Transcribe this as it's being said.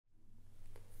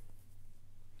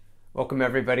Welcome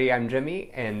everybody, I'm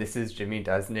Jimmy, and this is Jimmy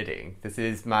Does Knitting. This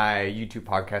is my YouTube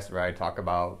podcast where I talk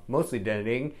about mostly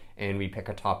knitting, and we pick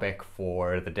a topic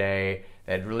for the day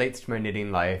that relates to my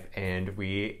knitting life, and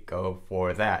we go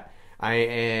for that. I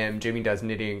am Jimmy Does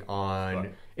Knitting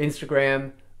on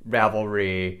Instagram,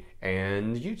 Ravelry,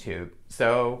 and YouTube.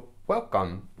 So,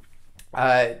 welcome.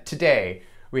 Today,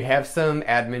 we have some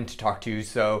admin to talk to,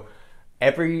 so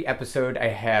every episode I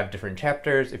have different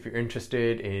chapters. If you're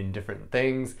interested in different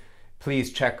things,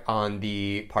 please check on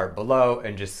the part below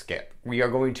and just skip. We are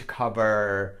going to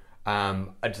cover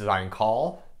a design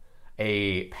call,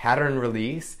 a pattern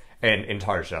release, and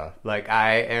Intarsia. Like,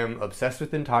 I am obsessed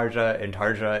with Intarsia.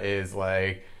 Intarsia is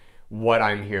like what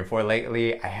I'm here for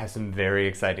lately. I have some very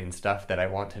exciting stuff that I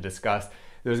want to discuss.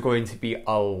 There's going to be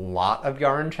a lot of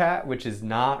yarn chat, which is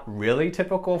not really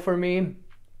typical for me.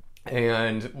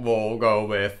 And we'll go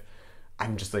with,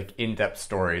 I'm just like in-depth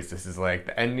stories. This is like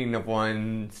the ending of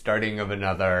one, starting of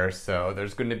another. So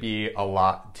there's going to be a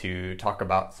lot to talk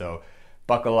about. So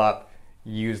buckle up,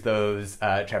 use those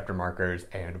chapter markers,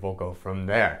 and we'll go from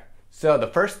there. So the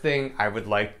first thing I would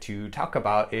like to talk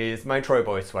about is my Troy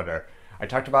Boy sweater. I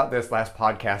talked about this last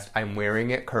podcast. I'm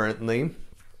wearing it currently.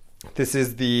 This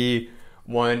is the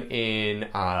one in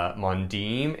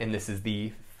Mondim, and this is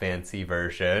the fancy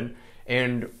version.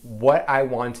 And what I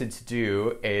wanted to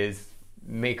do is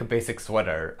make a basic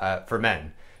sweater for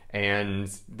men,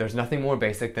 and there's nothing more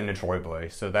basic than a Troy Boy,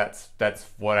 so that's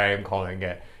what I am calling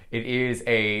it. It is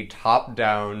a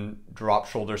top-down drop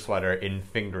shoulder sweater in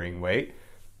fingering weight,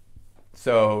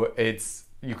 so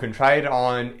you can try it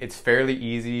on. It's fairly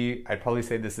easy. I'd probably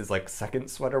say this is like second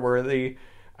sweater worthy.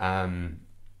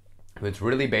 It's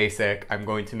really basic. I'm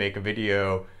going to make a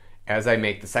video as I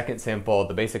make the second sample,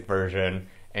 the basic version,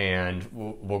 and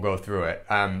we'll go through it.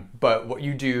 But what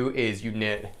you do is you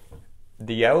knit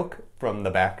the yoke from the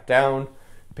back down,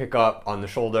 pick up on the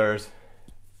shoulders,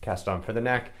 cast on for the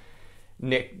neck,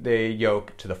 knit the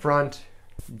yoke to the front,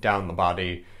 down the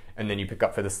body, and then you pick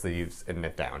up for the sleeves and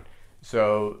knit down.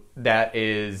 So that's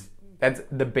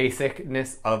the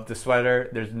basicness of the sweater.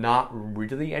 There's not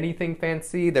really anything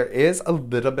fancy. There is a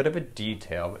little bit of a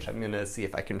detail, which I'm gonna see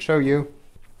if I can show you.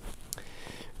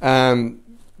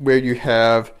 Where you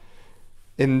have,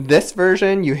 in this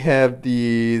version, you have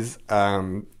these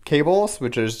cables,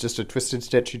 which is just a twisted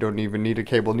stitch you don't even need a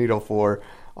cable needle for,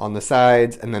 on the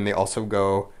sides, and then they also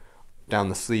go down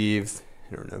the sleeves,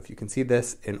 I don't know if you can see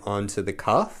this, and onto the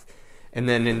cuff. And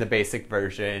then in the basic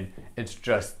version, it's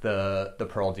just the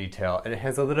pearl detail, and it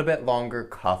has a little bit longer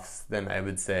cuffs than I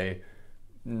would say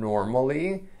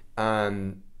normally.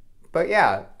 But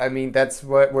yeah, I mean, that's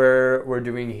what we're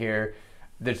doing here.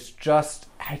 I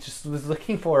just was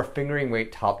looking for a fingering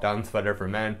weight top-down sweater for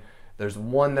men. There's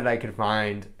one that I could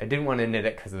find. I didn't want to knit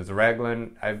it because it was a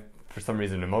raglan. For some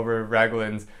reason, I'm over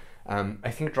raglans. I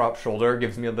think drop shoulder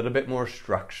gives me a little bit more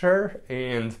structure,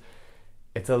 and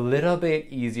it's a little bit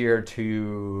easier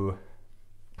to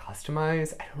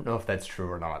customize. I don't know if that's true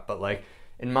or not, but like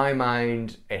in my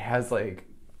mind, it has like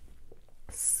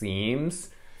seams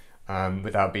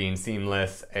without being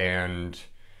seamless,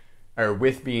 or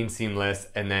with being seamless,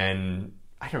 and then,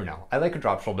 I don't know. I like a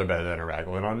drop shoulder better than a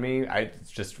raglan on me. It's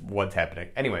just what's happening.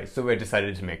 Anyway, so I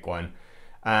decided to make one.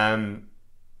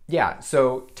 Yeah,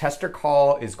 so tester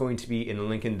call is going to be in the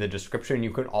link in the description.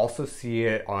 You can also see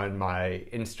it on my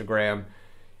Instagram.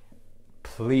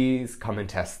 Please come and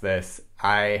test this.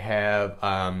 I have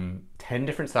 10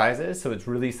 different sizes, so it's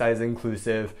really size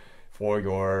inclusive for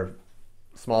your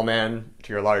small man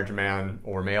to your large man,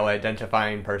 or male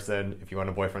identifying person, if you want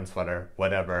a boyfriend sweater,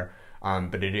 whatever.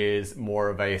 But it is more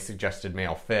of a suggested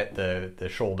male fit. The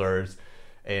shoulders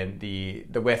and the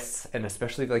widths, and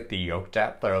especially like the yoke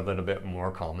depth, are a little bit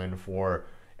more common for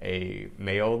a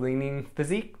male leaning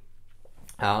physique.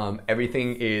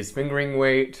 Everything is fingering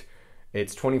weight.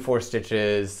 It's 24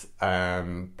 stitches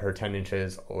per 10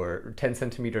 inches, or 10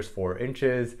 centimeters 4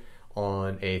 inches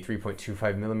on a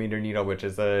 3.25 millimeter needle, which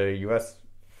is a US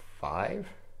 5?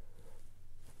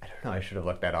 I don't know, I should have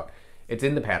looked that up. It's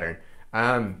in the pattern.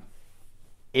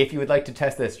 If you would like to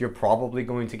test this, you're probably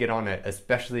going to get on it,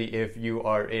 especially if you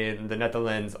are in the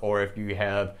Netherlands or if you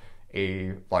have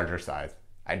a larger size.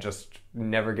 I just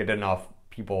never get enough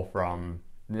people from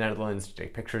the Netherlands to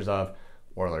take pictures of,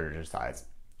 or larger size.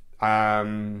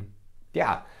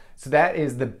 Yeah, so that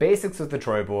is the basics of the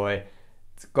Troy Boy.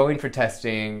 It's going for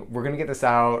testing. We're gonna get this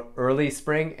out early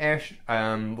spring-ish.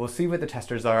 We'll see what the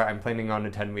testers are. I'm planning on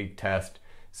a 10-week test,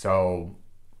 so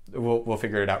we'll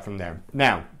figure it out from there.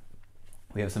 Now,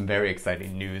 we have some very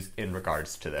exciting news in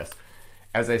regards to this.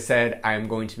 As I said, I'm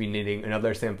going to be knitting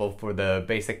another sample for the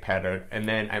basic pattern, and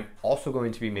then I'm also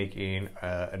going to be making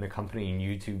an accompanying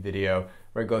YouTube video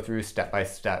where I go through step by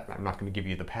step. I'm not going to give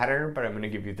you the pattern, but I'm going to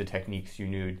give you the techniques you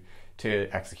need to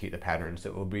execute the pattern. So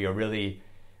it will be a really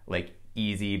like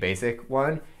easy basic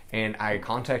one. And I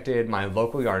contacted my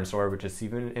local yarn store, which is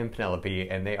Stephen and Penelope,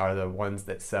 and they are the ones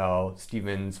that sell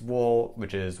Stephen's wool,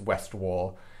 which is West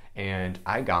wool. And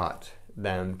I got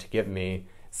them to give me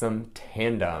some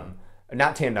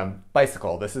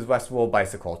bicycle. This is West wool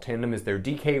bicycle. Tandem is their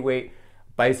DK weight.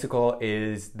 Bicycle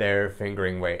is their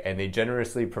fingering weight. And they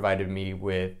generously provided me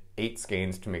with 8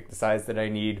 skeins to make the size that I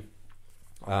need.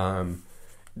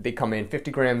 They come in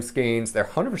 50-gram skeins. They're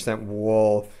 100%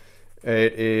 wool.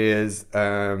 It is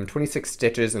 26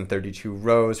 stitches and 32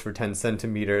 rows for 10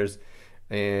 centimeters.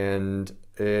 And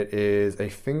it is a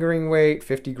fingering weight,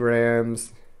 50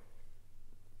 grams.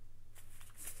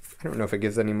 I don't know if it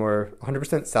gives any more.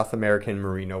 100% South American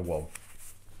merino wool.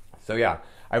 So yeah,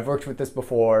 I've worked with this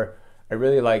before. I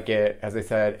really like it. As I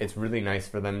said, it's really nice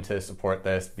for them to support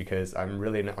this because I'm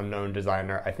really an unknown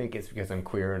designer. I think it's because I'm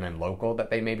queer and I'm local that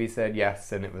they maybe said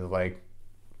yes, and it was like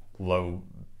low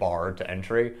bar to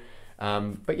entry.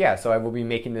 But yeah, so I will be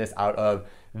making this out of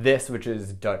this, which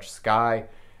is Dutch Sky.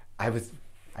 I was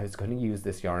going to use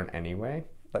this yarn anyway,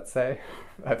 let's say.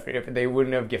 If they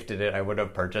wouldn't have gifted it, I would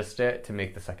have purchased it to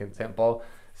make the second sample.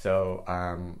 So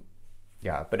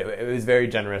yeah, but it was very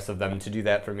generous of them to do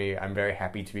that for me. I'm very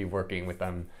happy to be working with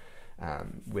them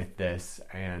with this,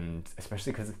 and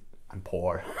especially because I'm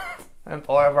poor. I'm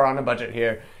poor, we're on a budget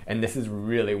here, and this is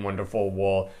really wonderful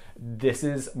wool. This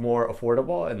is more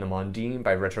affordable in the Mondim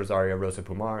by Retrosaria, Rosa,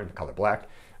 Pumar in the color black.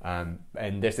 And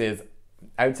this is,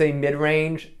 I would say,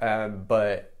 mid-range,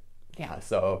 but yeah,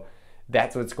 so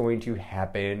that's what's going to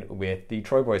happen with the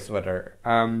Troy Boy sweater.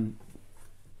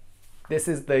 This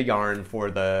is the yarn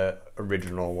for the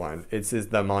original one. This is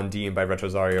the Mondim by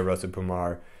Retrosaria, Rosa,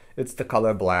 Pumar. It's the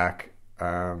color black.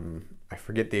 I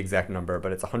forget the exact number,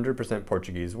 but it's 100%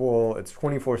 Portuguese wool. It's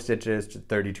 24 stitches to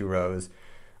 32 rows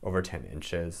over 10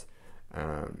 inches.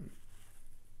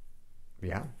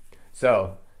 Yeah.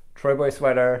 So, Troy Boy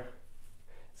sweater,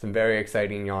 some very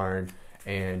exciting yarn,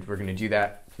 and we're going to do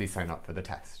that. Please sign up for the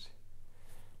test.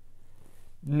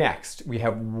 Next, we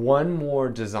have one more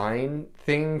design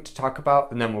thing to talk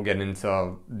about, and then we'll get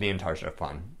into the Intarsia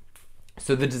fun.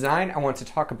 So the design I want to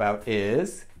talk about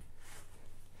is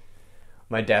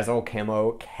my Dazzle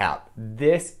Camo Cap.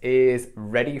 This is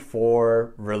ready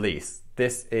for release.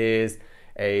 This is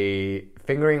a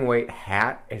fingering weight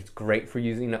hat. It's great for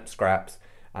using up scraps.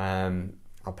 I'll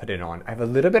put it on. I have a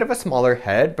little bit of a smaller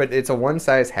head, but it's a one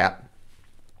size hat.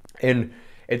 And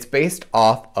it's based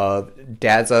off of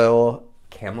Dazzle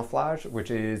Camouflage, which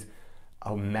is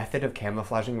a method of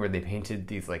camouflaging where they painted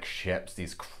these like ships,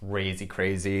 these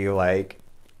crazy like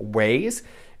ways.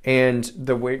 And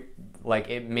the way, like,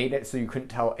 it made it so you couldn't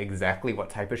tell exactly what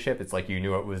type of ship. It's like you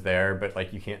knew it was there, but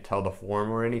like you can't tell the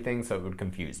form or anything, so it would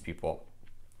confuse people.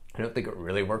 I don't think it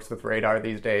really works with radar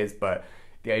these days, but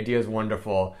the idea is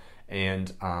wonderful,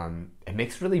 and it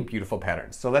makes really beautiful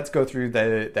patterns. So let's go through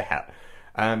the hat.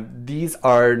 These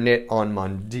are knit on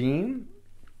Mondim,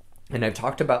 and I've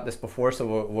talked about this before,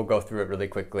 so we'll go through it really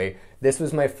quickly. This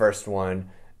was my first one.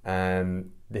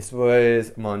 This was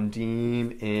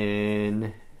Mondim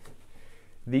in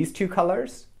these two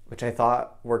colors, which I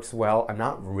thought works well. I'm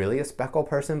not really a speckle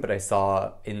person, but I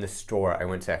saw in the store, I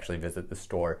went to actually visit the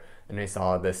store, and I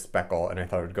saw this speckle, and I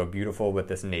thought it would go beautiful with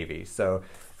this navy. So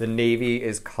the navy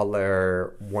is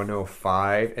color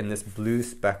 105, and this blue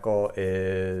speckle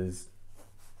is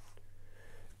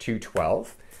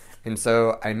 212. And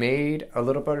so I made a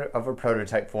little bit of a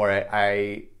prototype for it.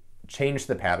 I changed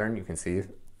the pattern, you can see.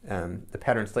 The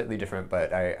pattern's slightly different,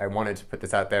 but I wanted to put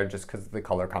this out there just because of the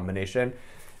color combination.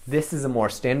 This is a more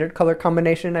standard color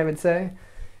combination, I would say.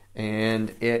 And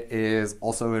it is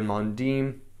also in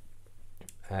Mondim.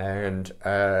 And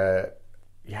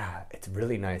yeah, it's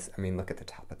really nice. I mean, look at the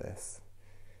top of this.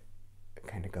 It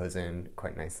kind of goes in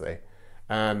quite nicely.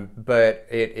 But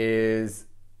it is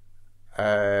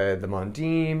the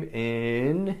Mondim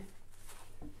in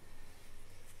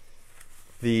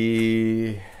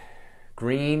the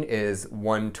green is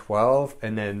 112,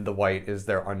 and then the white is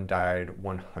their Undyed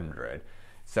 100.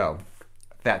 So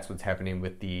that's what's happening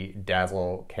with the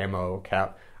Dazzle Camo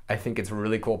Cap. I think it's a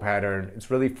really cool pattern.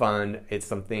 It's really fun. It's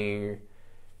something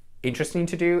interesting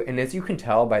to do. And as you can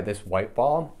tell by this white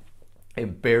ball,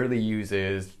 it barely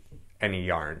uses any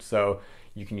yarn. So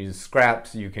you can use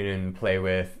scraps, you can play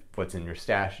with what's in your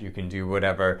stash, you can do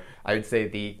whatever. I would say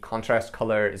the contrast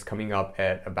color is coming up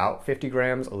at about 50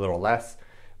 grams, a little less,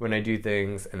 when I do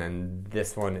things, and then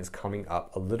this one is coming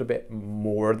up a little bit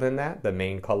more than that, the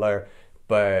main color,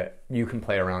 but you can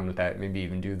play around with that, maybe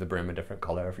even do the brim a different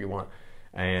color if you want,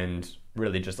 and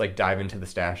really just like dive into the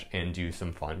stash and do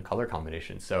some fun color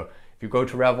combinations. So if you go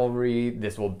to Ravelry,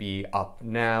 this will be up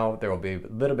now. There will be a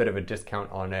little bit of a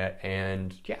discount on it,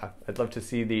 and yeah, I'd love to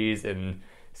see these and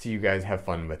see you guys have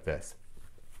fun with this.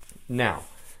 Now,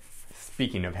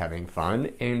 speaking of having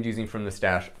fun and using from the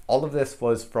stash, all of this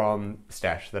was from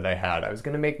stash that I had. I was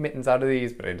going to make mittens out of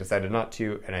these, but I decided not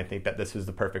to, and I think that this was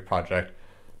the perfect project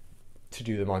to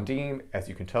do the Mondim. As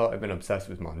you can tell, I've been obsessed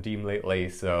with Mondim lately,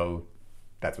 so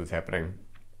that's what's happening.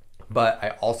 But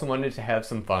I also wanted to have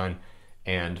some fun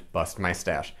and bust my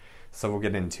stash. So we'll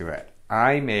get into it.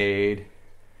 I made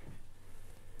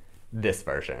this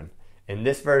version, and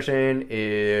this version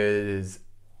is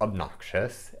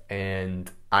obnoxious,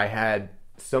 and I had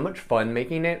so much fun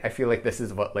making it. I feel like this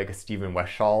is what like a Stephen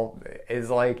West shawl is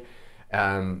like.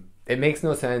 It makes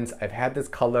no sense. I've had this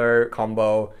color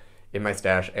combo in my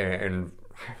stash, and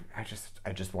I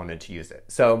just wanted to use it.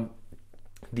 So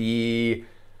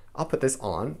I'll put this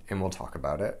on and we'll talk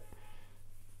about it.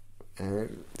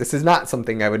 And this is not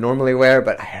something I would normally wear,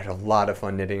 but I had a lot of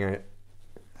fun knitting it.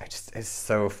 It's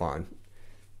so fun.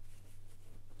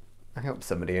 I hope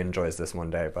somebody enjoys this one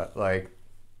day, but like,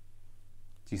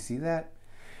 do you see that?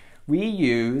 We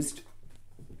used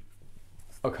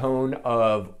a cone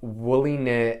of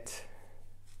Woolyknit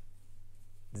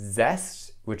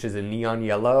Zest, which is a neon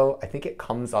yellow. I think it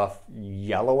comes off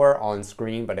yellower on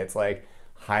screen, but it's like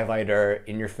highlighter,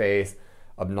 in your face,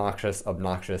 obnoxious,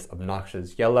 obnoxious,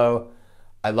 obnoxious yellow.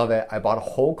 I love it. I bought a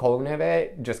whole cone of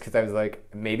it just because I was like,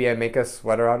 maybe I make a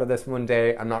sweater out of this one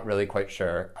day. I'm not really quite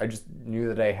sure. I just knew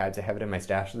that I had to have it in my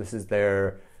stash. This is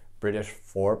their British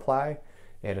 4-ply.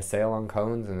 They had a sale on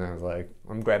cones, and I was like,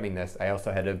 I'm grabbing this. I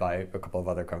also had to buy a couple of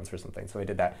other cones for something, so I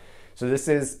did that. So this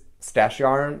is stash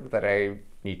yarn that I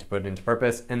need to put into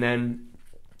purpose. And then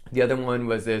the other one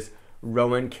was this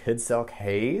Rowan Kid Silk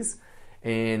Haze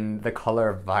in the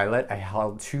color violet. I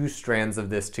held 2 strands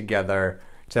of this together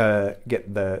to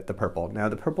get the purple. Now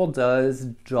the purple does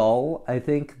dull, I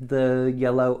think, the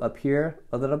yellow up here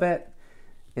a little bit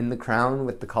in the crown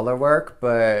with the color work,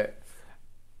 but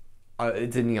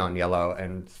it's a neon yellow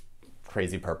and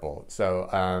crazy purple.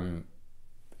 So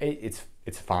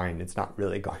it's fine. It's not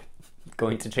really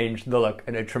going to change the look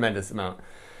in a tremendous amount.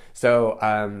 So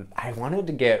I wanted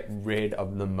to get rid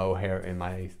of the mohair in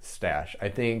my stash. I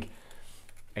think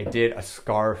I did a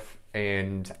scarf,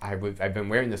 and I've been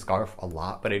wearing the scarf a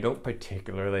lot, but I don't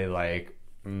particularly like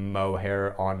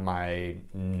mohair on my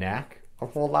neck a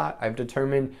whole lot. I've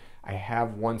determined I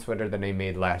have one sweater that I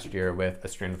made last year with a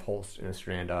strand of Holst and a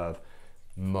strand of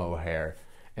mohair,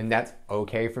 and that's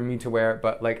okay for me to wear,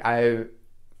 but like I've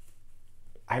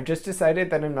just decided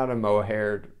that I'm not a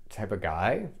mohair type of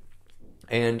guy,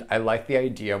 and I like the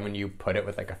idea when you put it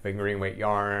with like a fingering weight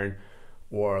yarn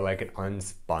or like an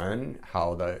unspun,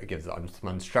 how it gives the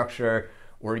unspun structure,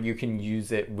 or you can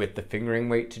use it with the fingering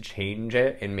weight to change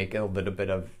it and make it a little bit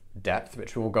of depth,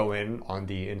 which will go in on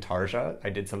the Intarsia.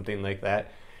 I did something like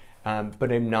that, but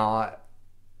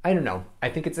I don't know. I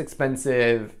think it's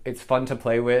expensive. It's fun to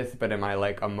play with, but am I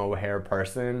like a mohair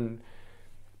person?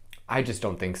 I just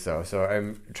don't think so. So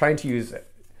I'm trying to use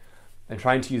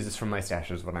this from my stash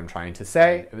is what I'm trying to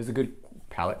say. It was a good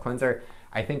palette cleanser.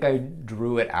 I think I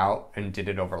drew it out and did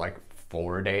it over like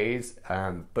 4 days,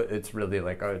 but it's really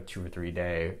like a 2 or 3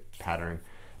 day pattern.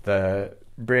 The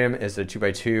brim is a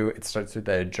 2x2. It starts with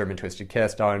a German twisted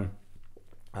cast on,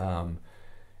 and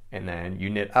then you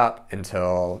knit up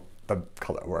until the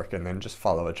color work, and then just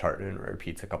follow a chart, and it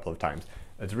repeats a couple of times.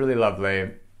 It's really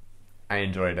lovely. I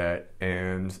enjoyed it,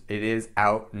 and it is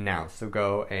out now, so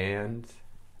go and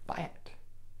buy it.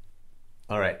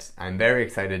 All right, I'm very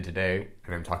excited today,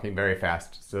 and I'm talking very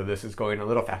fast, so this is going a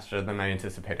little faster than I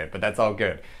anticipated, but that's all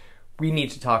good. We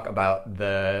need to talk about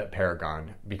the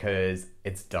Paragon because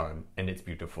it's done and it's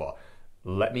beautiful.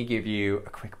 Let me give you a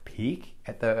quick peek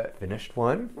at the finished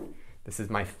one. This is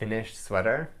my finished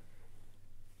sweater.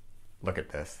 Look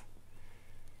at this.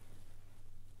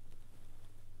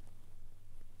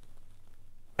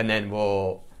 And then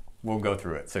we'll go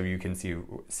through it so you can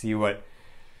see what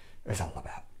it's all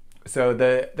about. So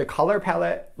the color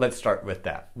palette, let's start with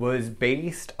that, was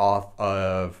based off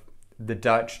of the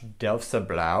Dutch Delftse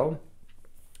Blauw.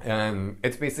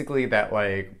 It's basically that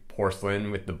like porcelain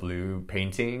with the blue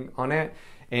painting on it.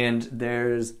 And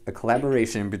there's a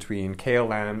collaboration between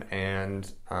KLM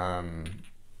and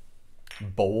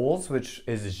Bowls, which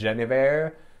is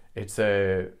Genever. It's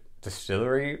a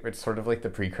distillery. It's sort of like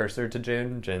the precursor to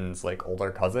gin. Gin's like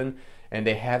older cousin. And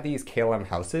they have these KLM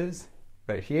houses.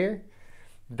 right here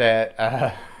that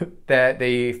that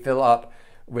they fill up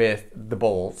with the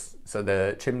bowls. So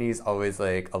the chimney's always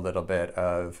like a little bit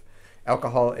of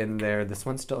alcohol in there. This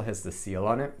one still has the seal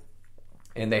on it.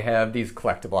 And they have these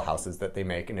collectible houses that they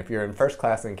make. And if you're in first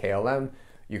class in KLM,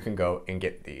 you can go and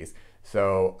get these.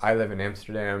 So I live in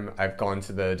Amsterdam. I've gone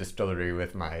to the distillery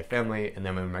with my family. And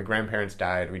then when my grandparents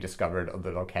died, we discovered a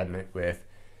little cabinet with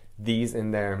these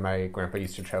in there. My grandpa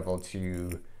used to travel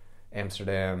to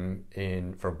Amsterdam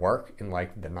for work in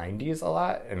like the 90s a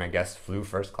lot. And I guess flew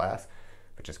first class,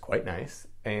 which is quite nice.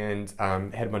 And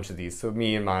had a bunch of these. So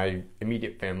me and my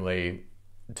immediate family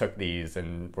took these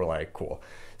and were like, cool.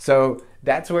 So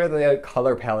that's where the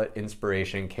color palette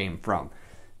inspiration came from.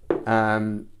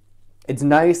 It's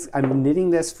nice. I'm knitting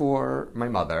this for my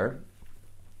mother.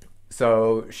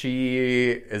 So she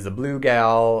is a blue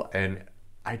gal, and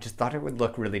I just thought it would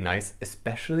look really nice,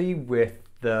 especially with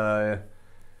the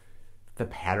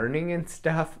patterning and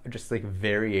stuff, just like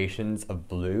variations of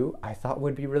blue, I thought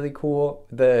would be really cool.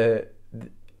 The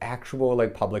actual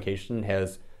like publication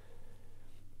has,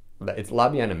 it's La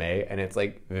Bien-Aimée, and it's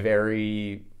like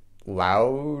very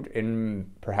loud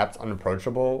and perhaps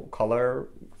unapproachable color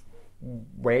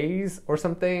ways or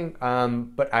something.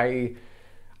 But I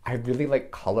really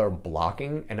like color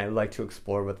blocking, and I like to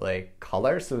explore with like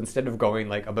color. So instead of going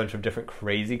like a bunch of different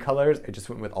crazy colors, I just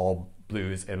went with all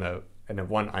blues and a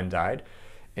one undyed.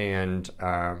 And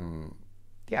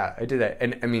yeah, I did that.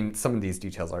 And I mean, some of these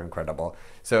details are incredible.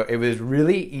 So it was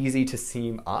really easy to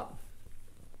seam up.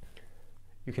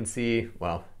 You can see,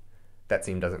 well, that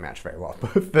seam doesn't match very well,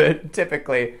 but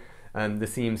typically the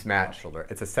seams match.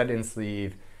 It's a set-in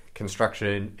sleeve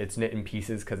construction. It's knit in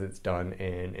pieces because it's done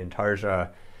in Intarsia.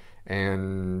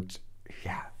 And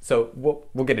yeah, so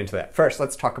we'll get into that. First,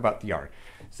 let's talk about the yarn.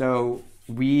 So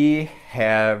we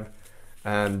have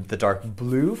the dark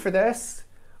blue for this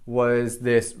was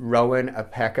this Rowan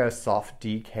Alpaca Soft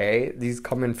DK. These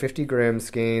come in 50 gram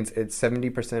skeins. It's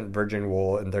 70% virgin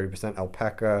wool and 30%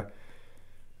 alpaca.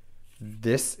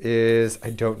 This is,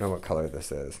 I don't know what color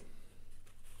this is.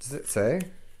 Does it say?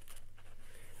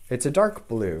 It's a dark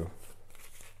blue.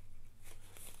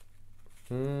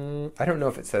 I don't know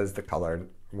if it says the color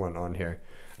one on here.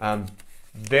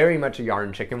 Very much a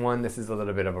yarn chicken one. This is a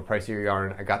little bit of a pricier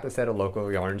yarn. I got this at a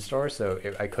local yarn store, so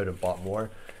I could have bought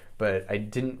more, but I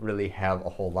didn't really have a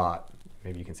whole lot.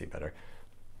 Maybe you can see better.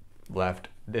 Left.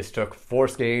 This took 4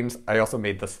 skeins. I also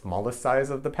made the smallest size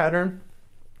of the pattern.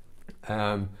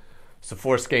 So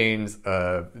 4 skeins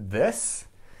of this.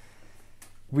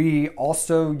 We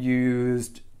also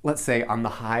used, let's say on the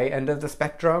high end of the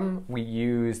spectrum, we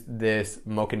used this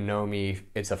Mominoki.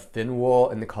 It's a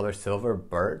Finnwool in the color Silver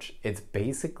Birch. It's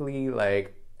basically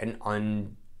like an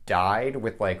undyed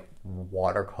with like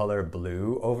watercolor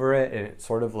blue over it, and it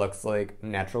sort of looks like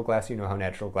natural glass. You know how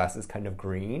natural glass is kind of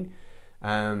green.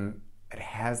 It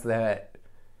has that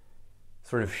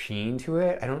sort of sheen to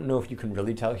it. I don't know if you can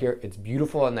really tell here. It's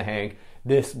beautiful on the hang.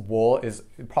 This wool is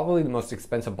probably the most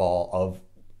expensive ball of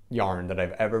yarn that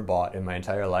I've ever bought in my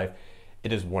entire life.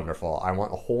 It is wonderful. I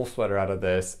want a whole sweater out of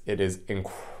this. It is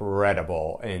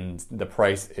incredible, and the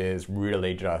price is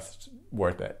really just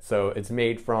worth it. So it's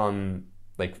made from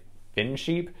like Finn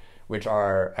sheep, which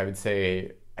are, I would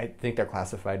say, I think they're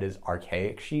classified as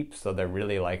archaic sheep. So they're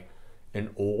really like an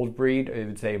old breed. I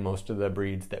would say most of the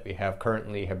breeds that we have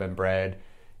currently have been bred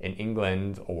in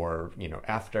England or, you know,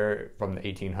 after, from the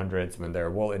 1800s when their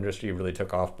wool industry really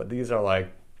took off. But these are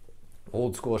like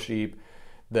old school sheep.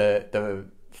 The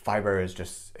fiber is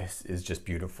just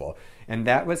beautiful, and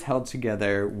that was held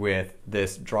together with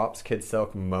this Drops Kid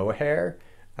Silk mohair.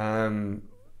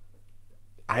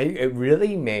 It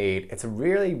really made, it's a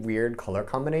really weird color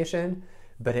combination,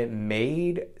 but it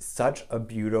made such a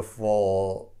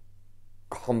beautiful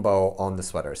combo on the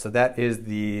sweater. So that is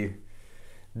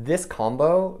this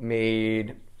combo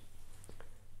made,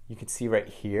 you can see right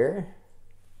here,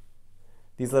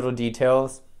 these little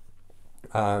details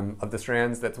of the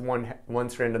strands. That's one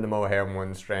strand of the mohair and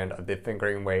one strand of the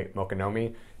fingering weight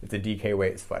Mominoki. It's a DK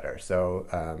weight sweater.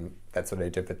 So that's what I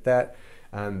did with that.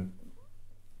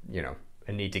 You know,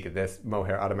 I need to get this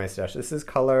mohair out of my stash. This is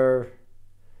color,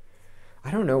 I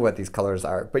don't know what these colors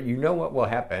are, but you know what will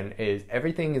happen is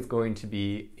everything is going to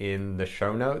be in the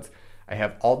show notes. I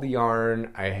have all the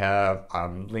yarn. I have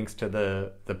links to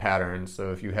the patterns.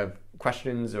 So if you have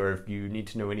questions or if you need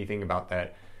to know anything about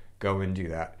that, go and do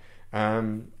that.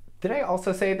 Did I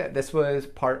also say that this was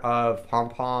part of Pom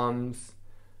Pom's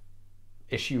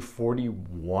issue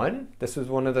 41? This was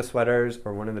one of the sweaters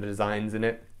or one of the designs in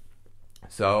it.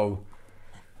 So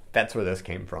that's where this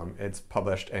came from. It's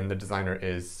published, and the designer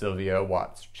is Sylvia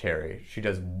Watts Cherry. She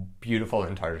does beautiful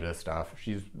Intarsia stuff.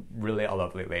 She's really a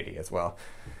lovely lady as well.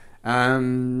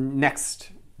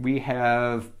 Next, we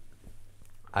have,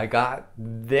 I got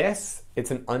this.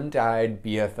 It's an undyed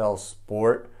BFL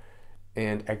Sport,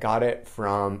 and I got it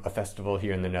from a festival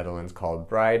here in the Netherlands called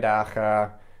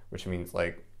Vrijdagen, which means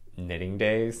like knitting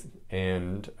days.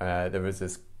 And there was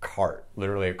this cart,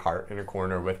 literally a cart in a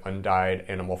corner with undyed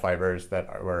animal fibers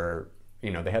that were,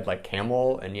 you know, they had like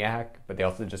camel and yak, but they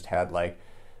also just had like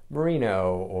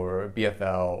merino or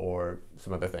BFL or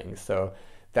some other things. So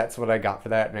that's what I got for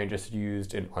that, and I just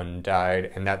used an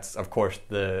undyed, and that's of course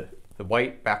the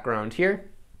white background here.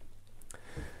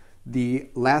 The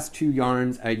last two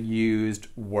yarns I used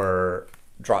were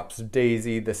Drops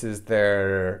Daisy. This is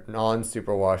their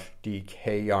non-superwash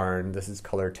DK yarn. This is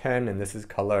color 10, and this is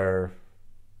color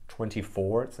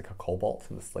 24. It's like a cobalt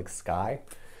in this like sky.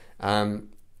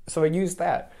 So I used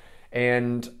that,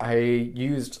 and I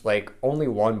used like only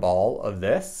one ball of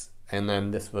this, and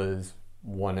then this was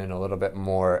one and a little bit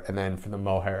more, and then for the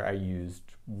mohair I used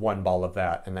one ball of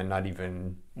that, and then not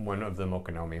even one of the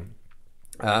Mominoki,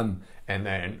 and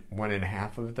then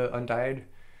 1.5 of the undyed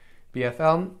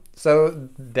BFL. So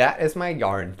that is my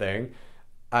yarn thing.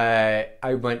 I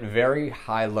went very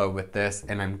high-low with this,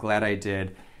 and I'm glad I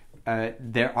did.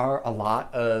 There are a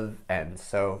lot of ends,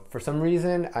 so for some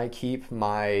reason I keep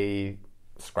my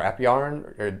scrap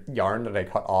yarn or yarn that I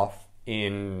cut off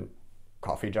in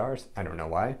coffee jars. I don't know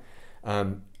why.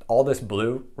 All this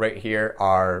blue right here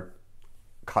are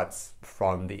cuts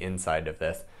from the inside of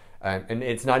this, and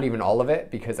it's not even all of it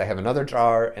because I have another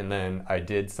jar, and then I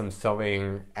did some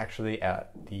sewing actually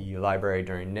at the library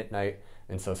during knit night,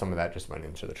 and so some of that just went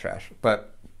into the trash.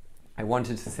 But I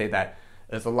wanted to say that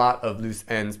there's a lot of loose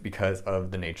ends because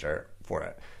of the nature for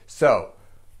it. So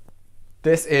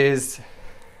this is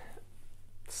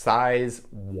size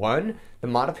 1. The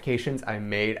modifications I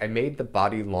made the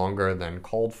body longer than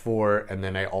called for, and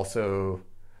then I also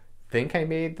think I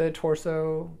made the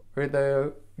torso or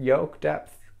the yoke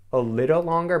depth a little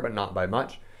longer, but not by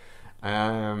much.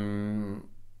 And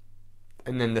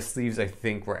then the sleeves I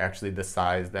think were actually the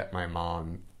size that my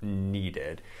mom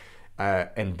needed.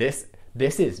 And this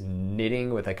is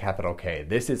knitting with a capital K.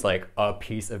 This is like a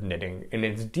piece of knitting, and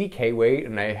it's DK weight,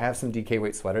 and I have some DK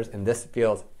weight sweaters, and this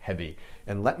feels heavy.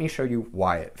 And let me show you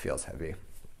why it feels heavy.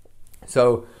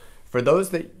 So for those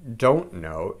that don't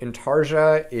know,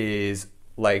 Intarsia is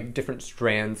like different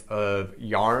strands of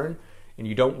yarn, and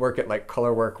you don't work it like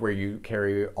color work where you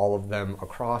carry all of them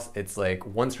across. It's like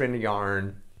one strand of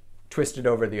yarn twisted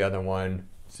over the other one,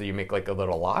 so you make like a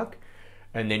little lock,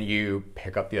 and then you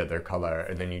pick up the other color,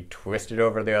 and then you twist it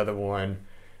over the other one,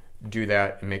 do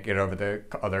that, and make it over the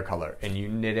other color, and you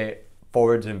knit it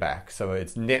forwards and back. So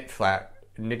it's knit flat.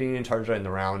 Knitting Intarsia in the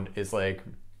round is like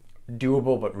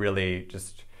doable, but really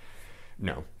just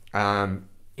no.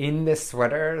 In this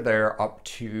sweater, there are up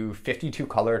to 52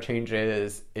 color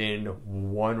changes in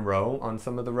one row on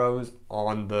some of the rows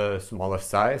on the smallest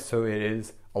size. So it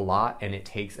is a lot, and it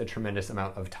takes a tremendous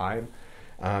amount of time.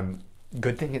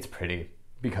 Good thing it's pretty,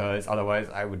 because otherwise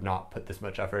I would not put this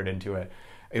much effort into it.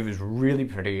 It was really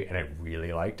pretty, and I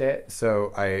really liked it.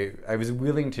 So I was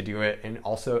willing to do it, and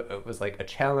also it was like a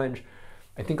challenge.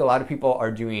 I think a lot of people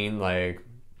are doing like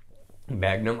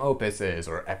magnum opuses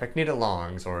or epic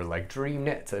knit-alongs or like dream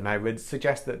knits, and I would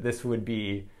suggest that this would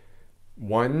be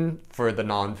one for the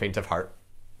non-faint of heart.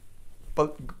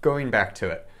 But going back to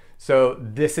it, so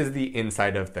this is the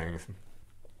inside of things,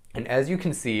 and as you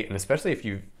can see, and especially if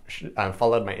you've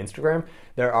followed my Instagram,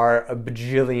 there are a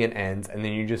bajillion ends, and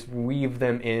then you just weave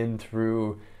them in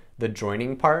through the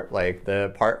joining part, like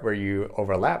the part where you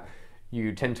overlap.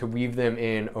 You tend to weave them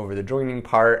in over the joining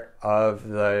part of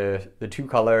the two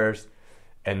colors,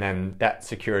 and then that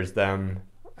secures them.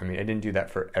 I mean, I didn't do that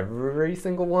for every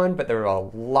single one, but there were a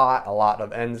lot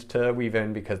of ends to weave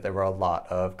in because there were a lot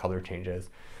of color changes.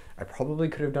 I probably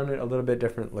could have done it a little bit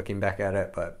different looking back at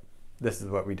it, but this is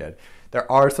what we did.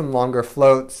 There are some longer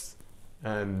floats,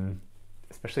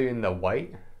 especially in the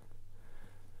white.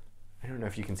 I don't know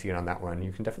if you can see it on that one.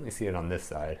 You can definitely see it on this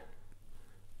side.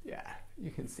 Yeah,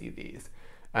 you can see these.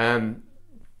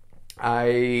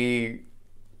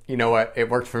 You know what, it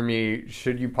worked for me.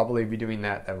 Should you probably be doing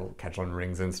that? That will catch on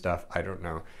rings and stuff. I don't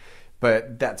know.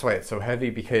 But that's why it's so heavy,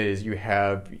 because you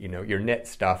have, you know, your knit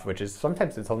stuff, which is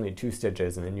sometimes it's only 2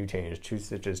 stitches and then you change, 2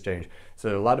 stitches change. So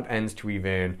there are a lot of ends to weave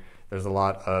in. There's a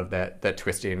lot of that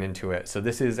twisting into it. So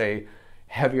this is a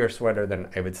heavier sweater than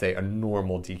I would say a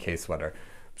normal DK sweater.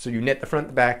 So you knit the front,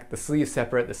 the back, the sleeves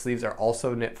separate. The sleeves are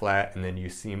also knit flat, and then you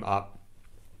seam up.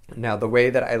 Now the way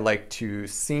that I like to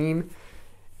seam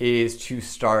is to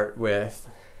start with,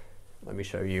 let me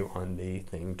show you on the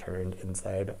thing turned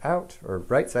inside out or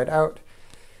right side out.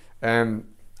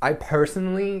 I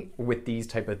personally, with these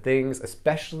type of things,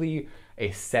 especially a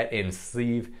set-in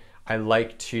sleeve, I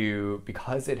like to,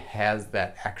 because it has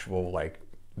that actual like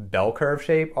bell curve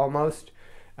shape almost,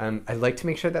 I like to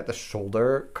make sure that the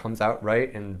shoulder comes out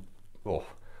right. And oh,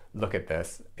 look at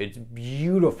this. It's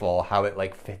beautiful how it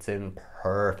like fits in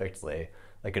perfectly.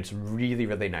 Like it's really,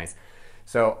 really nice.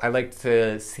 So I like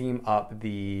to seam up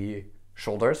the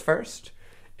shoulders first,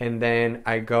 and then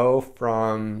I go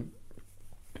from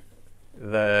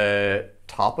the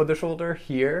top of the shoulder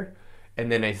here,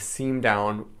 and then I seam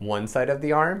down one side of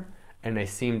the arm, and I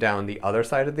seam down the other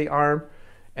side of the arm,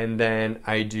 and then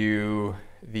I do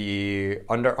the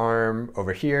underarm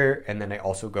over here, and then I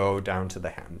also go down to the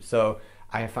hem. So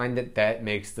I find that that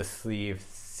makes the sleeve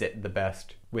sit the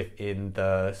best within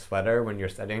the sweater when you're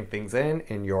setting things in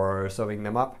and you're sewing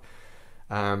them up.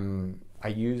 I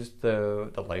used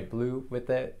the light blue with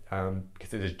it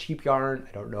because it is cheap yarn.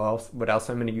 I don't know what else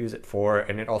I'm going to use it for,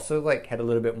 and it also like had a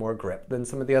little bit more grip than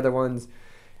some of the other ones.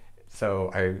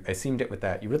 So I seamed it with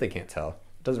that. You really can't tell.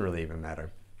 It doesn't really even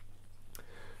matter.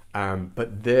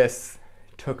 But this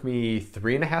took me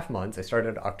 3.5 months. I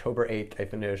started October 8th. I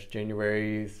finished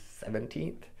January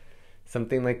 17th,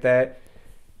 something like that.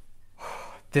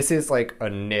 This is like a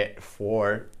knit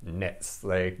for knits.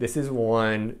 Like this is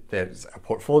one that's a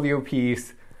portfolio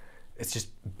piece. It's just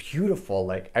beautiful.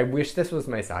 Like I wish this was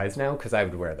my size now because I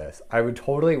would wear this. I would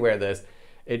totally wear this.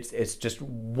 It's just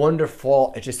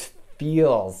wonderful. It just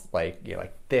feels like you're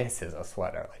like, this is a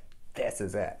sweater. Like this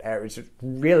is it. It was just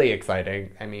really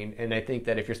exciting. I mean, and I think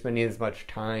that if you're spending as much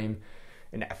time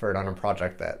and effort on a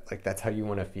project, that like that's how you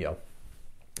want to feel.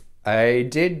 I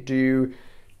did do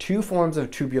 2 forms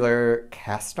of tubular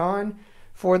cast on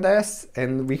for this,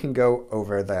 and we can go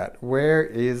over that. Where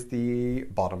is the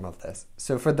bottom of this?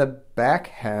 So for the back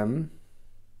hem,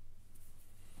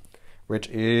 which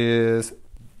is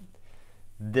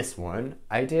this one,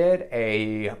 I did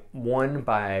a one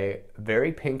by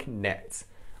Very Pink Knits,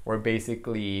 where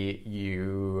basically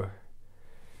you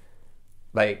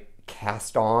like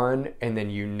cast on and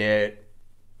then you knit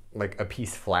like a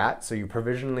piece flat. So you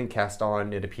provisionally cast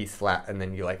on, knit a piece flat, and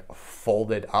then you like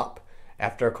fold it up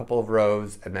after a couple of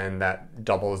rows, and then that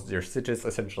doubles your stitches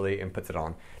essentially and puts it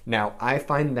on. Now I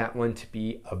find that one to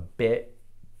be a bit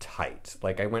tight.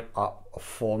 Like I went up a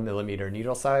full millimeter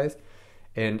needle size,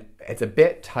 and it's a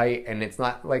bit tight, and it's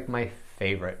not like my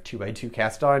favorite 2x2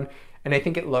 cast on, and I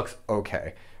think it looks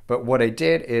okay. But what I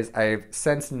did is I've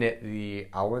since knit the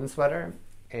Alwyn sweater,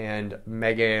 and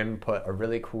Megan put a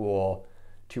really cool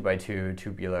 2x2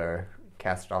 tubular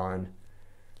cast on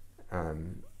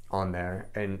there,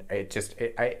 and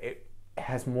it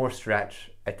has more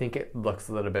stretch. I think it looks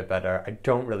a little bit better. I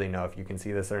don't really know if you can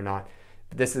see this or not,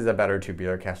 but this is a better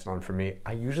tubular cast on for me.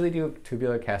 I usually do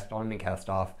tubular cast on and cast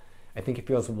off. I think it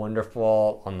feels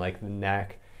wonderful on like the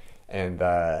neck and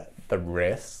the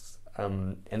wrists,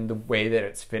 and the way that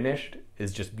it's finished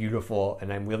is just beautiful,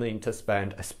 and I'm willing to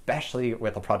spend, especially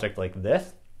with a project like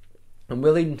this, I'm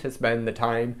willing to spend the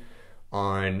time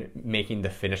on making the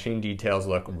finishing details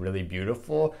look really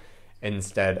beautiful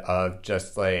instead of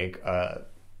just like,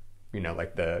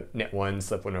 like the knit one,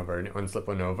 slip one over, knit one, slip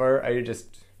one over. I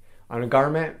just, on a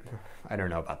garment, I don't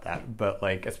know about that, but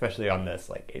like, especially on this,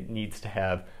 like it needs to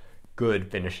have good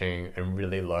finishing and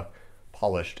really look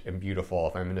polished and beautiful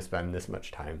if I'm going to spend this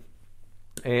much time.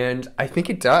 And I think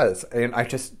it does. And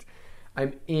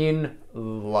I'm in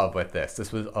love with this.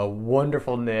 This was a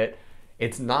wonderful knit.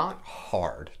 It's not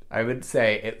hard. I would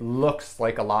say it looks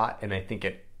like a lot, and I think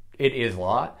it is a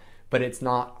lot, but it's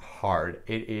not hard.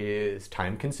 It is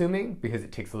time consuming because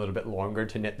it takes a little bit longer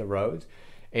to knit the rows,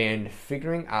 and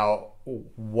figuring out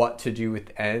what to do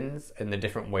with ends and the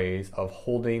different ways of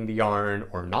holding the yarn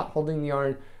or not holding the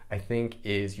yarn, I think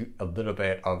is a little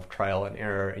bit of trial and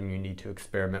error, and you need to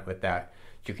experiment with that.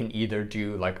 You can either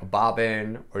do like a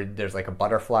bobbin, or there's like a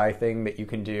butterfly thing that you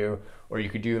can do, or you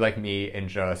could do like me and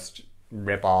just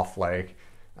rip off like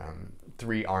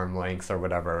 3 arm lengths or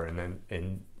whatever,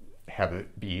 and have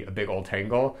it be a big old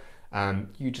tangle.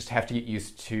 You just have to get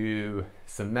used to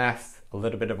some mess, a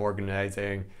little bit of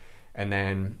organizing, and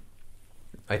then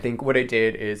I think what I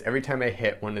did is every time I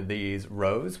hit one of these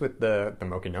rows with the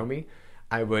Mominoki,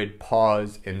 I would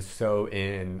pause and sew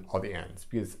in all the ends,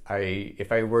 because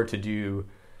if I were to do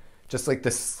just like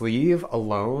the sleeve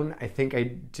alone, I think I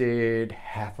did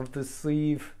half of the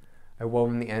sleeve. I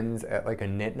wove in the ends at like a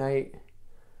knit night.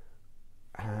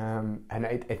 And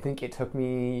I think it took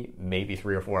me maybe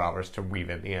 3 or 4 hours to weave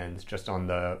in the ends just on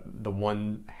the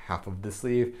one half of the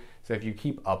sleeve. So if you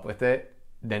keep up with it,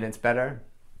 then it's better.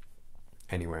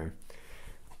 Anyway,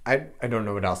 I don't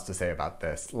know what else to say about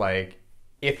this. Like,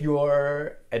 if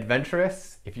you're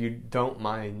adventurous, if you don't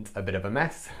mind a bit of a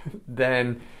mess,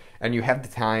 then, and you have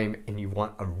the time and you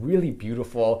want a really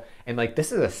beautiful, and like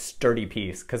this is a sturdy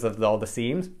piece because of all the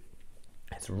seams,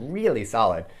 it's really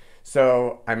solid.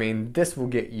 So, I mean, this will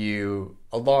get you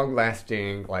a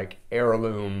long-lasting, like,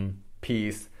 heirloom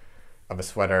piece of a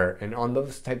sweater. And on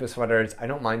those type of sweaters, I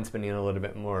don't mind spending a little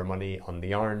bit more money on the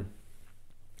yarn.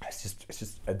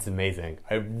 It's amazing.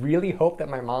 I really hope that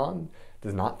my mom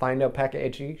does not find alpaca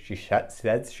itchy. She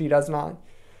says she does not.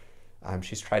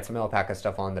 She's tried some alpaca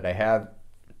stuff on that I have,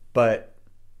 but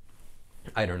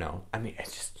I don't know. I mean,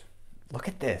 it's just, look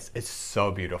at this. It's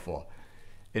so beautiful.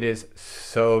 It is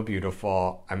so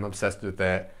beautiful. I'm obsessed with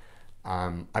it.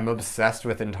 I'm obsessed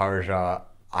with Intarsia.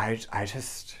 I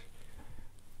just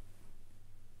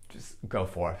go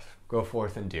forth. Go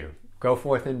forth and do. Go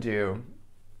forth and do.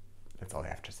 That's all I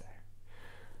have to say.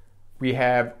 We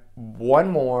have one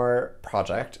more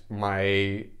project,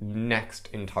 my next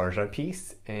Intarsia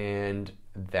piece, and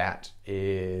that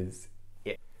is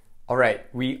it. All right,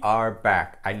 we are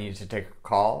back. I need to take a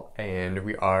call and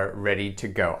we are ready to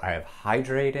go. I have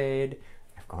hydrated,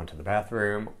 I've gone to the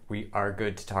bathroom. We are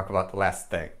good to talk about the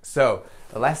last thing. So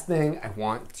the last thing I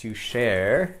want to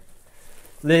share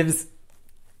lives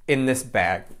in this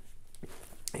bag.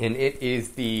 And it is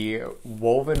the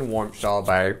woven warmth shawl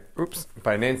by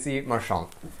Nancy Marchant.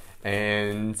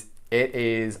 And it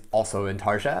is also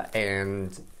Intarsia,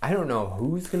 and I don't know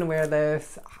who's gonna wear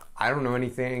this. I don't know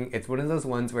anything. It's one of those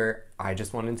ones where I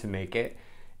just wanted to make it,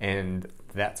 and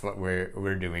that's what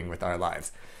we're doing with our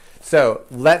lives. So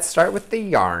let's start with the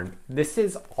yarn. This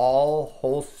is all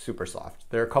Holst Supersoft.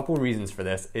 There are a couple reasons for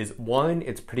this. Is one,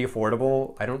 it's pretty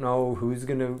affordable. I don't know who's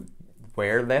gonna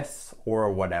wear this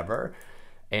or whatever,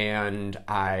 and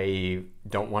I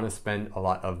don't want to spend a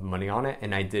lot of money on it,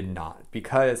 and I did not,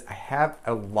 because I have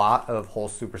a lot of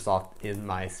Holst Supersoft in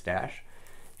my stash,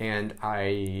 and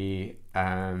I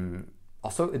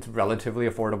also, it's relatively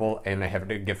affordable, and I have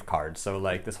a gift card. So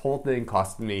like this whole thing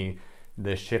cost me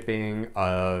the shipping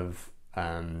of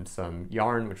some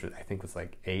yarn, which was, I think was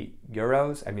like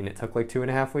 €8. I mean, it took like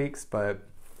 2.5 weeks, but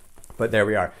there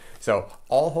we are. So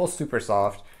all Holst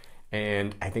Supersoft,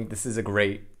 and I think this is a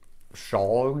great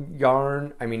shawl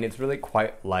yarn. I mean, it's really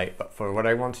quite light, but for what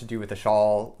I want to do with the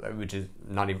shawl, which is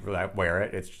not even really wear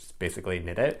it, it's just basically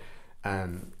knit it,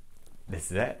 this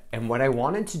is it. And what I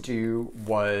wanted to do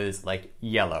was like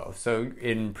yellow. So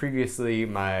in previously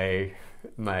my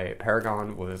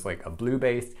Paragon was like a blue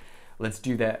base. Let's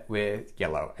do that with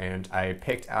yellow. And I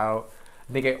picked out,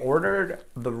 I think I ordered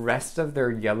the rest of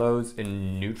their yellows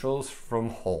and neutrals from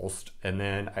Holst, and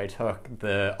then I took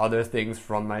the other things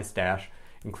from my stash,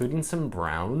 including some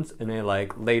browns, and I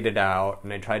like laid it out,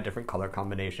 and I tried different color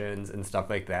combinations and stuff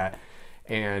like that.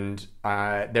 And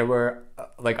there were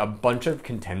like a bunch of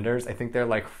contenders. I think there are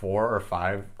like 4 or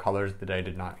 5 colors that I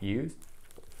did not use,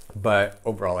 but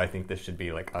overall I think this should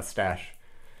be like a stash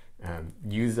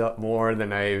use up more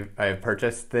than I've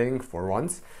purchased thing for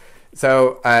once.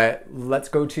 So let's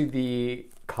go to the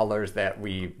colors that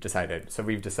we've decided. So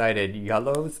we've decided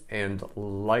yellows and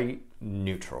light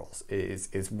neutrals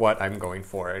is what I'm going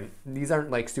for. And these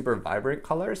aren't like super vibrant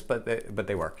colors, but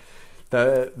they work.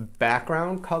 The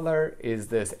background color is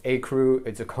this Ecru.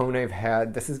 It's a cone I've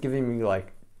had. This is giving me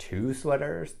like 2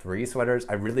 sweaters, 3 sweaters.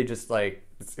 I really just like,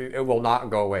 it will not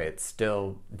go away. It's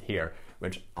still here,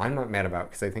 which I'm not mad about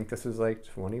because I think this was like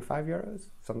 €25,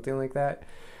 something like that.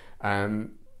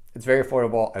 It's very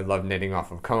affordable. I love knitting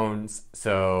off of cones,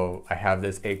 so I have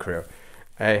this Ecru.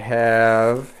 I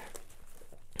have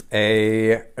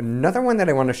another one that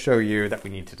I want to show you that we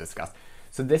need to discuss.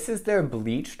 So this is their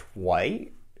bleached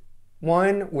white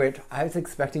one, which I was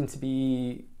expecting to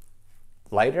be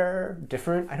lighter,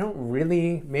 different. I don't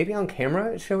really, maybe on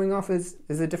camera it's showing off as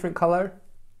a different color.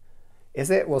 Is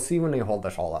it? We'll see when I hold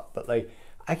the shawl up. But like,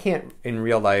 I can't in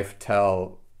real life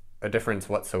tell a difference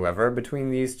whatsoever between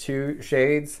these 2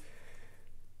 shades.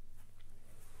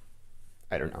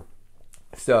 I don't know.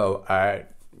 So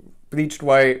bleached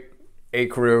white,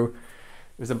 Ecru.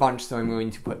 There's a bunch, so I'm going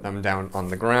to put them down on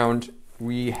the ground.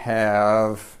 We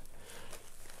have,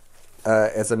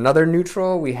 as another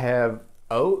neutral, we have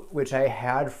Oat, which I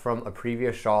had from a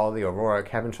previous shawl, the Aurora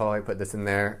cabin shawl. I put this in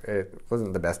there. It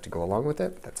wasn't the best to go along with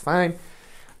it, but that's fine.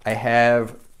 I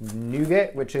have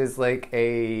Nougat, which is like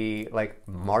a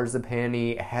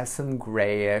marzipan-y. It has some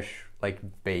grayish, like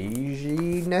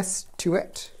beigeiness to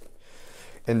it.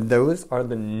 And those are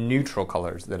the neutral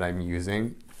colors that I'm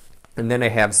using. And then I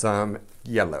have some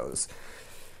yellows.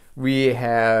 We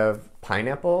have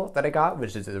Pineapple that I got,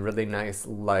 which is a really nice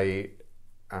light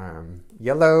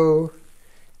yellow.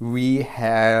 We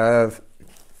have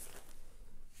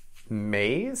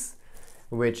Maize,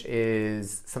 which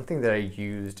is something that I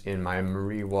used in my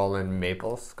Marie Wallen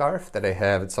maple scarf that I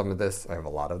have. Some of this, I have a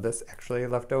lot of this actually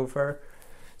left over.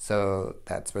 So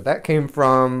that's where that came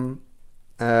from.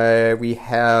 We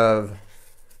have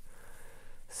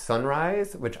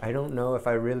Sunrise, which I don't know if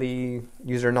I really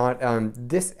use or not.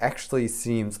 This actually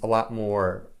seems a lot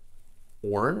more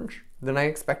orange than I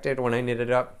expected when I knitted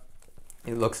it up.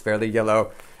 It looks fairly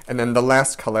yellow. And then the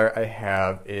last color I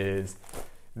have is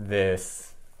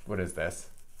this. What is this?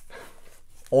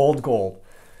 Old Gold.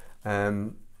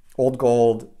 Old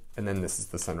Gold, and then this is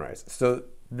the Sunrise. So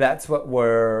that's what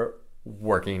we're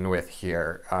working with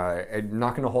here. I'm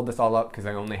not going to hold this all up because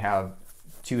I only have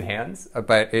 2 hands,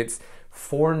 but it's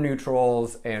 4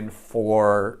 neutrals and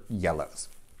 4 yellows.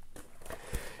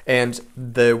 And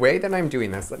the way that I'm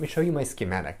doing this, let me show you my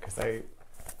schematic because I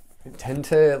tend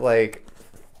to like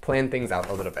plan things out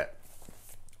a little bit.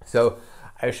 So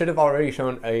I should have already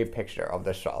shown a picture of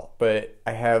the shawl, but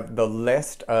I have the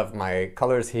list of my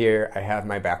colors here. I have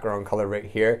my background color right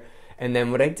here. And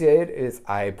then what I did is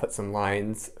I put some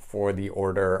lines for the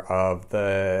order of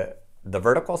the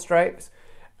vertical stripes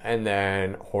and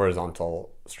then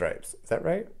horizontal stripes. Is that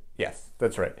right? Yes,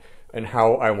 that's right. And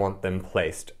how I want them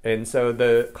placed. And so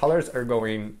the colors are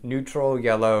going neutral,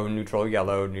 yellow, neutral,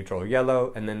 yellow, neutral,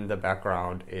 yellow, and then the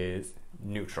background is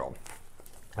neutral.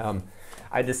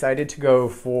 I decided to go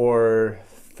for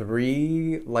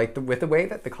 3, like with the way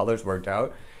that the colors worked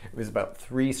out, it was about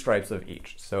 3 stripes of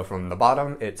each. So from the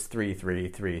bottom, it's 3, 3,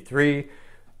 3, 3,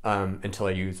 until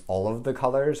I use all of the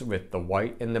colors with the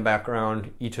white in the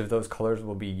background. Each of those colors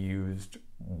will be used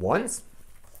once.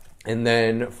 And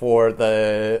then for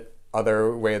the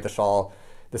other way of the shawl,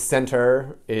 the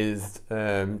center is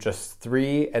just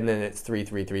 3, and then it's 3,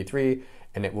 3, 3, 3,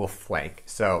 and it will flank.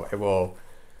 So it will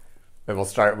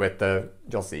start with the,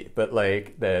 you'll see, but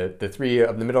like the 3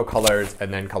 of the middle colors,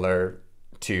 and then color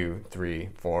 2, 3,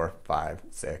 4, 5,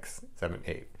 6, 7,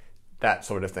 8, that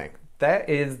sort of thing. That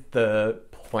is the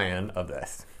plan of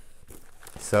this.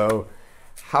 So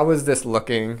how is this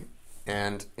looking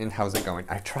and how's it going?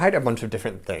 I tried a bunch of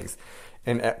different things.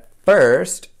 And at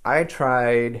first I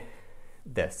tried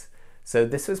this. So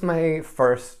this was my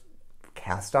first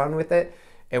cast on with it.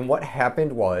 And what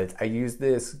happened was I used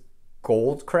this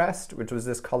Gold Crest, which was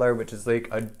this color, which is like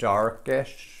a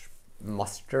darkish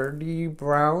mustardy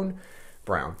brown,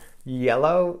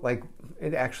 yellow, like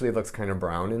it actually looks kind of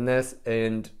brown in this.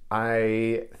 And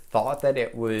I thought that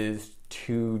it was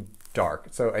too dark.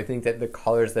 So I think that the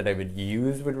colors that I would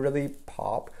use would really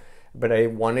pop, but I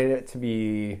wanted it to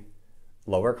be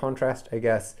lower contrast, I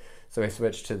guess. So I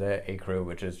switched to the Ecru,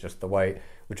 which is just the white,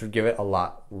 which would give it a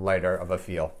lot lighter of a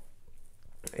feel.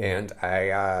 And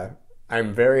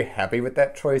I'm very happy with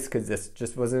that choice because this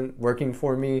just wasn't working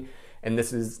for me. And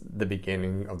this is the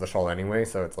beginning of the shawl anyway,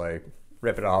 so it's like,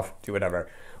 rip it off, do whatever.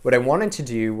 What I wanted to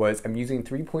do was I'm using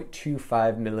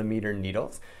 3.25 millimeter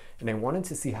needles, and I wanted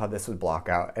to see how this would block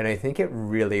out. And I think it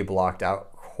really blocked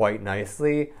out quite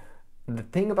nicely. The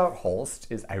thing about Holst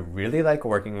is I really like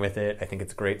working with it. I think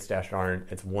it's great stash yarn.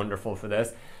 It's wonderful for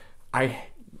this. I'm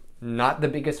not the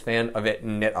biggest fan of it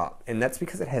knit up, and that's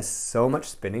because it has so much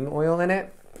spinning oil in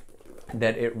it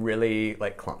that it really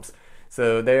like clumps.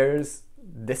 So this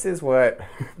is what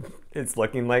it's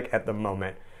looking like at the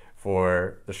moment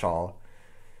for the shawl.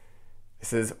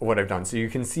 This is what I've done. So you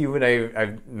can see what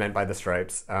I've meant by the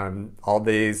stripes. All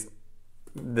this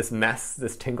mess,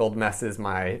 this tangled mess is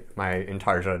my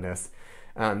Intarsia-ness.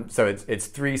 So it's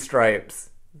 3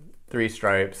 stripes, 3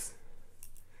 stripes,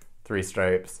 3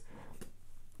 stripes,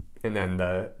 and then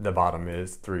the bottom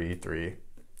is 3, 3,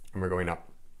 and we're going up.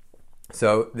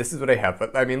 So this is what I have.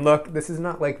 But I mean, look, this is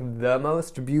not like the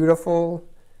most beautiful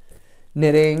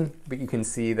knitting, but you can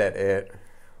see that it,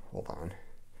 hold on,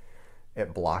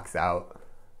 it blocks out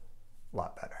a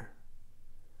lot better.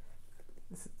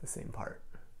 This is the same part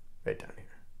right down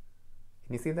here.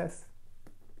 Can you see this?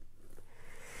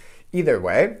 Either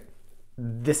way,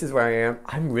 this is where I am.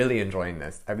 I'm really enjoying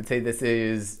this. I would say this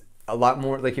is a lot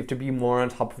more, like you have to be more on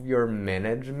top of your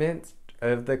management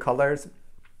of the colors.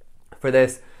 For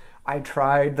this, I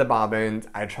tried the bobbins,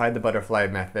 I tried the butterfly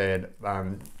method.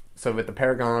 So with the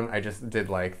Paragon, I just did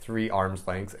like 3 arms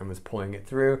lengths and was pulling it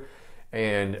through.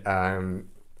 And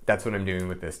that's what I'm doing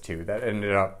with this too. That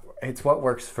ended up, it's what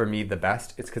works for me the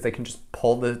best. It's because I can just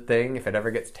pull the thing if it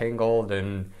ever gets tangled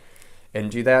and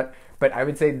do that. But I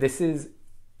would say this is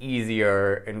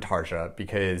easier in Intarsia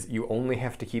because you only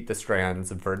have to keep the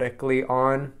strands vertically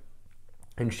on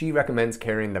And she recommends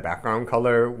carrying the background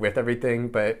color with everything,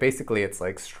 but basically it's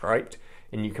like striped,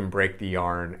 and you can break the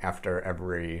yarn after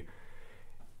every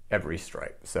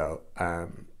stripe. So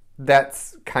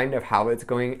that's kind of how it's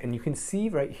going. And you can see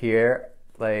right here,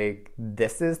 like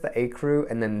this is the Ecru,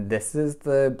 and then this is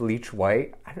the bleach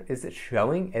white. Is it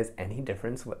showing as any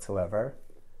difference whatsoever?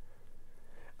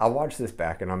 I'll watch this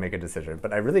back and I'll make a decision,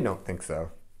 but I really don't think so.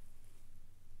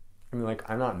 I mean, like,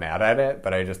 I'm not mad at it,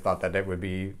 but I just thought that it would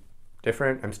be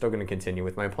different. I'm still going to continue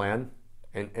with my plan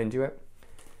and do it.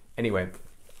 Anyway,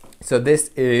 so this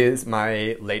is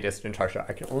my latest Intarsia.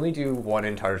 I can only do one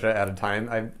Intarsia at a time,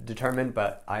 I've determined,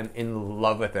 but I'm in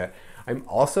love with it. I'm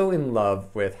also in love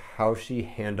with how she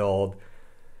handled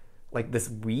like this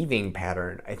weaving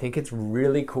pattern. I think it's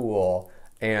really cool,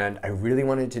 and I really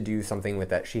wanted to do something with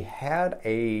that. She had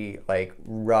a like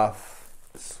rough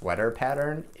sweater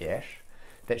pattern-ish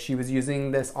that she was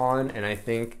using this on, and I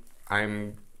think I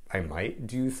might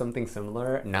do something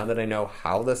similar now that I know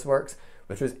how this works,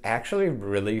 which was actually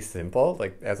really simple.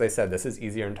 Like, as I said, this is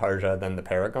easier in Intarsia than the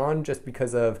Paragon just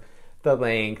because of the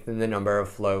length and the number of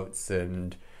floats,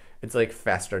 and it's like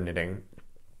faster knitting.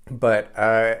 But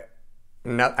I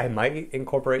might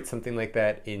incorporate something like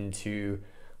that into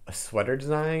a sweater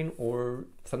design or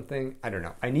something. I don't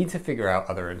know. I need to figure out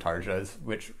other Intarsias,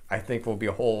 which I think will be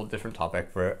a whole different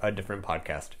topic for a different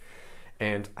podcast.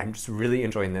 And I'm just really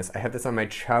enjoying this. I have this on my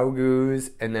Chow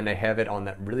Goose, and then I have it on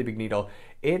that really big needle.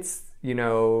 It's, you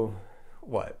know,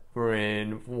 what? We're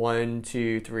in 1,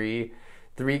 2,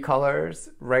 3 colors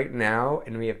right now,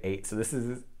 and we have 8. So this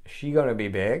is, she gonna be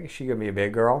big. She gonna be a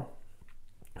big girl.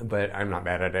 But I'm not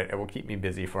mad at it. It will keep me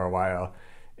busy for a while.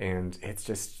 And it's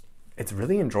just, it's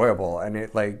really enjoyable, and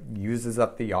it like uses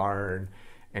up the yarn.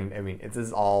 And I mean, this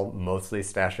is all mostly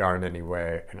stash yarn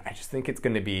anyway. And I just think it's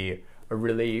going to be a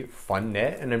really fun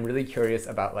knit, and I'm really curious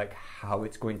about like how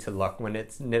it's going to look when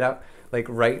it's knit up. Like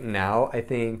right now, I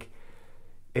think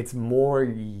it's more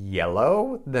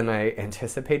yellow than I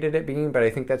anticipated it being, but I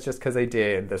think that's just because I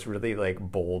did this really like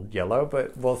bold yellow.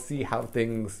 But we'll see how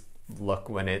things look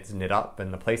when it's knit up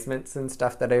and the placements and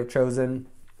stuff that I've chosen.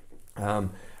 I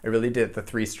really did the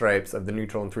 3 stripes of the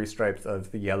neutral and 3 stripes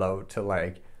of the yellow to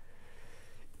like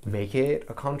make it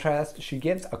a contrast. She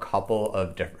gives a couple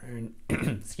of different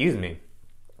excuse me,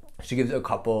 she gives a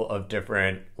couple of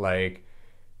different like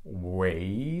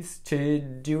ways to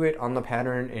do it on the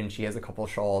pattern, and she has a couple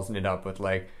shawls knit up with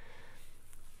like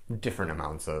different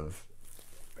amounts of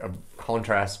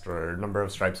contrast or number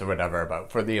of stripes or whatever.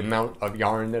 But for the amount of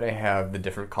yarn that I have, the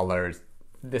different colors,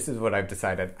 this is what I've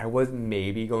decided. I was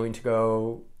maybe going to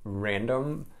go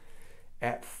random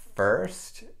at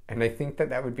first, and I think that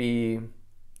that would be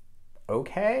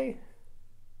okay.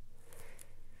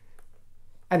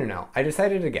 I don't know. I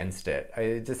decided against it.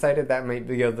 I decided that might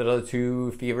be a little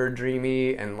too fever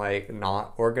dreamy and like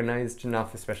not organized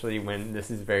enough, especially when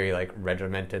this is very like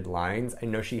regimented lines. I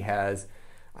know she has,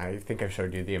 I think I've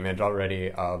showed you the image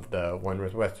already of the one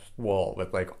with West Wool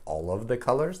with like all of the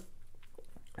colors.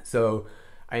 So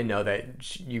I know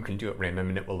that you can do it random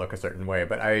and it will look a certain way,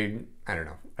 but I don't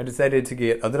know. I decided to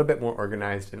get a little bit more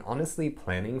organized, and honestly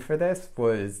planning for this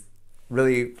was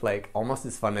really like almost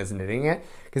as fun as knitting it,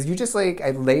 because you just like,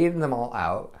 I laid them all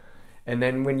out, and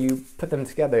then when you put them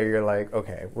together, you're like,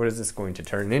 okay, what is this going to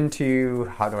turn into?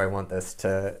 How do I want this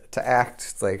to act?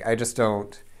 It's like, I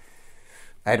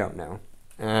don't know.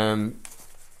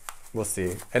 We'll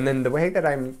see. And then the way that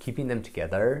I'm keeping them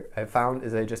together, I found,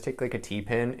 is I just take like a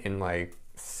T-pin and like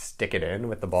stick it in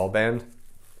with the ball band.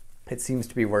 It seems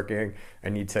to be working. I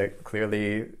need to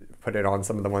clearly put it on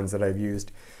some of the ones that I've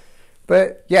used.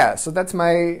 But yeah, so that's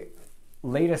my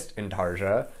latest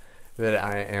Intarsia that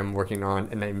I am working on,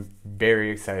 and I'm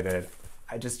very excited.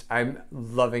 I'm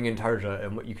loving Intarsia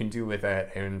and what you can do with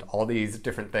it and all these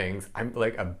different things. I'm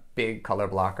like a big color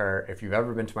blocker. If you've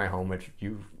ever been to my home, which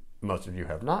most of you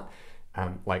have not,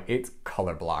 like it's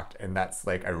color blocked, and that's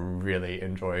like, I really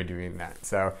enjoy doing that.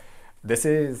 So this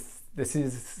is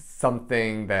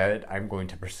something that I'm going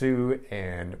to pursue,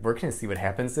 and we're going to see what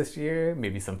happens this year.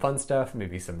 Maybe some fun stuff,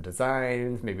 maybe some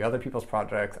designs, maybe other people's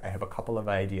projects. I have a couple of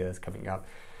ideas coming up,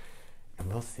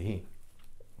 and we'll see.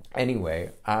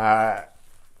 Anyway,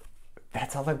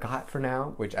 that's all I've got for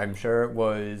now, which I'm sure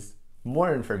was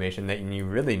more information that you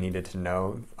really needed to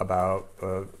know about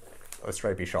a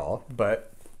stripy shawl,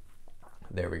 but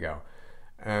there we go.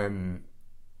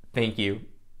 Thank you.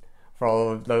 For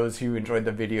all of those who enjoyed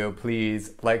the video,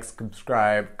 please like,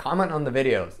 subscribe, comment on the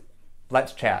videos.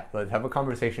 Let's chat. Let's have a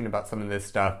conversation about some of this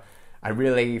stuff. I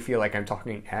really feel like I'm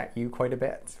talking at you quite a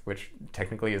bit, which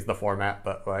technically is the format,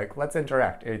 but like, let's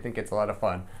interact. I think it's a lot of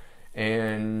fun.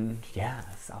 And yeah,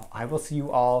 so I will see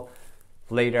you all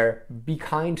later. Be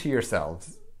kind to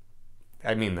yourselves.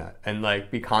 I mean that. And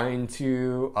like, be kind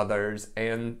to others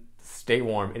and stay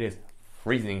warm. It is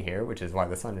freezing here, which is why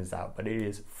the sun is out, but it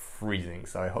is freezing.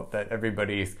 So I hope that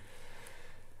everybody's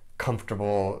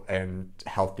comfortable and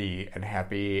healthy and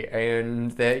happy,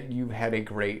 and that you had a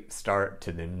great start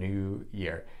to the new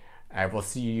year. I will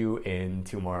see you in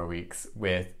 2 more weeks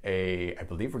with I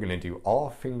believe we're going to do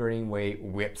all fingering weight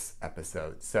whips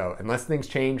episodes. So unless things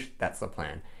change, that's the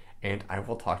plan. And I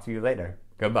will talk to you later.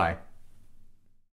 Goodbye.